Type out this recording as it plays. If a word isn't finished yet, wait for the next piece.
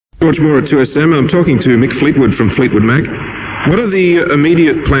George Moore at 2SM. I'm talking to Mick Fleetwood from Fleetwood Mac. What are the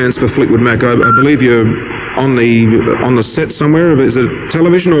immediate plans for Fleetwood Mac? I believe you're on the set somewhere. Is it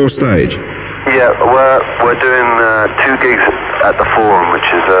television or stage? Yeah, we're doing 2 gigs at the Forum, which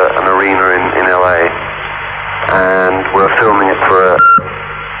is an arena in LA, and we're filming it for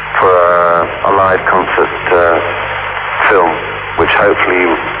a live concert film, which hopefully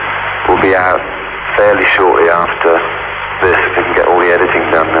will be out fairly shortly after this, if we can get all the editing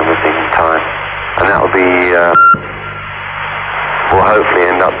done and everything in time. And that will be, will hopefully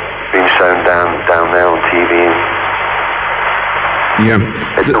end up being shown down there on TV. Yeah.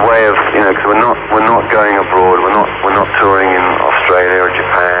 It's a way of, because we're not going abroad. We're not touring in Australia or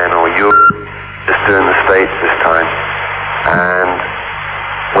Japan or Europe. Just doing the States this time, and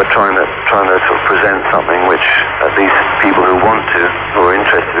we're trying to sort of present something which at least people who are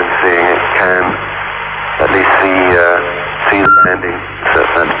interested in seeing it, can at least see the ending. So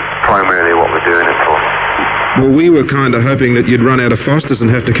that's primarily what we're doing it for. Well, we were kind of hoping that you'd run out of Fosters and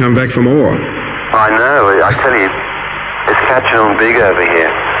have to come back for more. I know. I tell you, it's catching on big over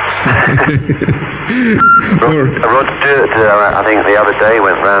here. Rod Stewart, I think the other day,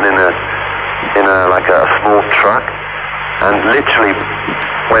 went round in a small truck and literally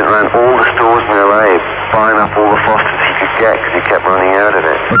went around all the stores in LA buying up all the Fosters he could get because he kept running out of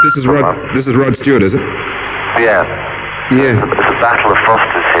it. But this is Rod Stewart, is it? Yeah. Yeah. It's a battle of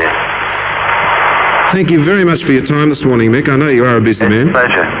Fosters here. Thank you very much for your time this morning, Mick. I know you are a busy man. It's a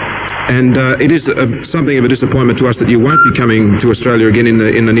pleasure. And it is something of a disappointment to us that you won't be coming to Australia again in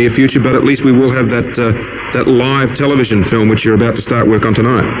the near future, but at least we will have that live television film which you're about to start work on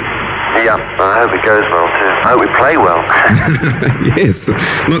tonight. Yeah, I hope it goes well too. I hope we play well. Yes,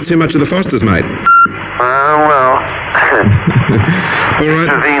 not too much of the Fosters, mate. Well. All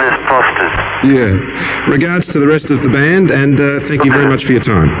right. Venus Fosters. Yeah. Regards to the rest of the band, and thank you very much for your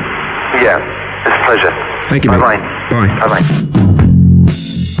time. Yeah, it's a pleasure. Thank you, mate. Bye-bye. Bye. Bye-bye.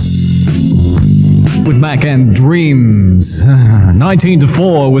 With Mac and Dreams.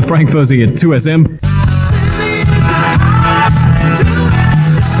 19-4 with Frank Fuzzy at 2SM.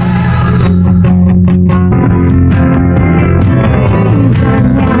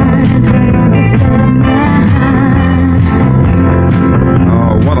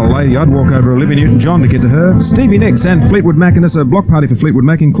 I'd walk over Olivia Newton-John to get to her. Stevie Nicks and Fleetwood Mac, and it's a block party for Fleetwood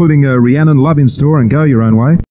Mac, including Rhiannon, Love in Store, and Go Your Own Way.